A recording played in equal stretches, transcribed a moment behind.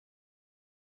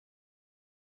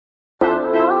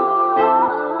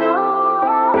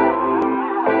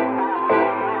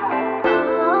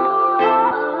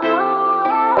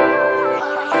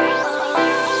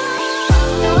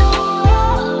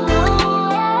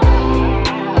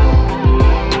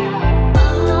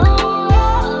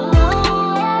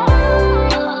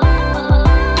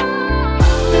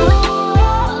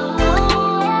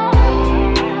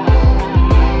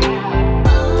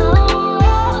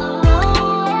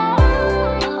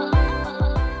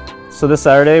So this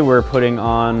Saturday we're putting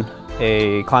on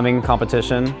a climbing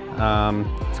competition.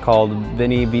 It's called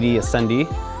Veni, Vidi, Ascendi.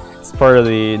 It's part of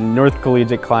the North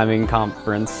Collegiate Climbing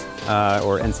Conference,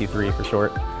 or NC3 for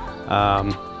short.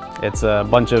 It's a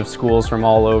bunch of schools from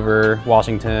all over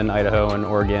Washington, Idaho, and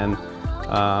Oregon,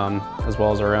 as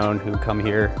well as our own, who come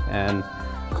here and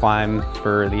climb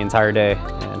for the entire day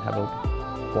and have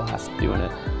a blast doing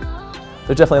it.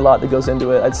 There's definitely a lot that goes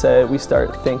into it. I'd say we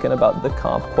start thinking about the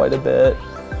comp quite a bit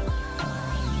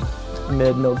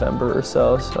mid-November or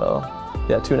so. So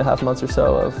yeah, 2.5 months or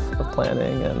so of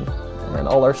planning, and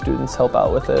all our students help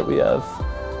out with it. We have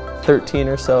 13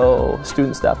 or so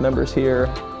student staff members here,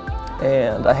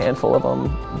 and a handful of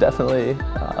them definitely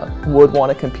would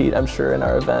want to compete, I'm sure, in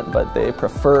our event, but they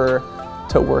prefer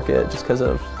to work it just because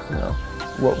of, you know,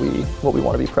 what we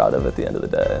want to be proud of at the end of the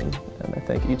day. And I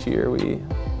think each year we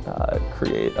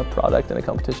create a product and a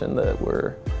competition that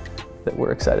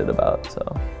we're excited about. So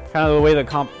kind of the way the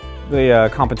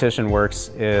competition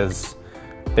works is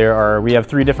we have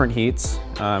 3 different heats.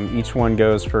 Each one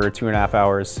goes for 2.5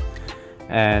 hours,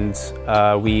 and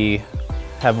we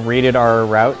have rated our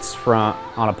routes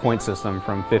on a point system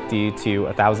from 50 to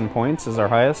 1,000 points is our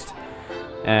highest.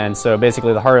 And so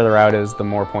basically the harder the route is, the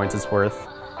more points it's worth.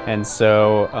 And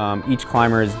so each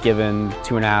climber is given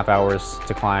 2.5 hours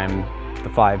to climb the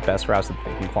 5 best routes that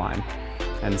they can climb.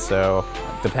 And so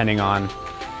depending on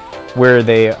where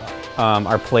they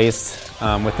are placed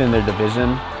within their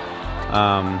division,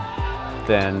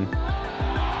 then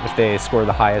if they score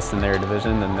the highest in their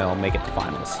division, then they'll make it to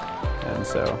finals. And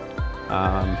so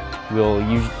we'll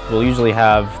usually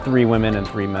have 3 women and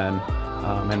 3 men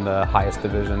in the highest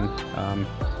division.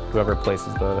 Whoever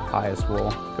places the highest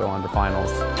will go on to finals.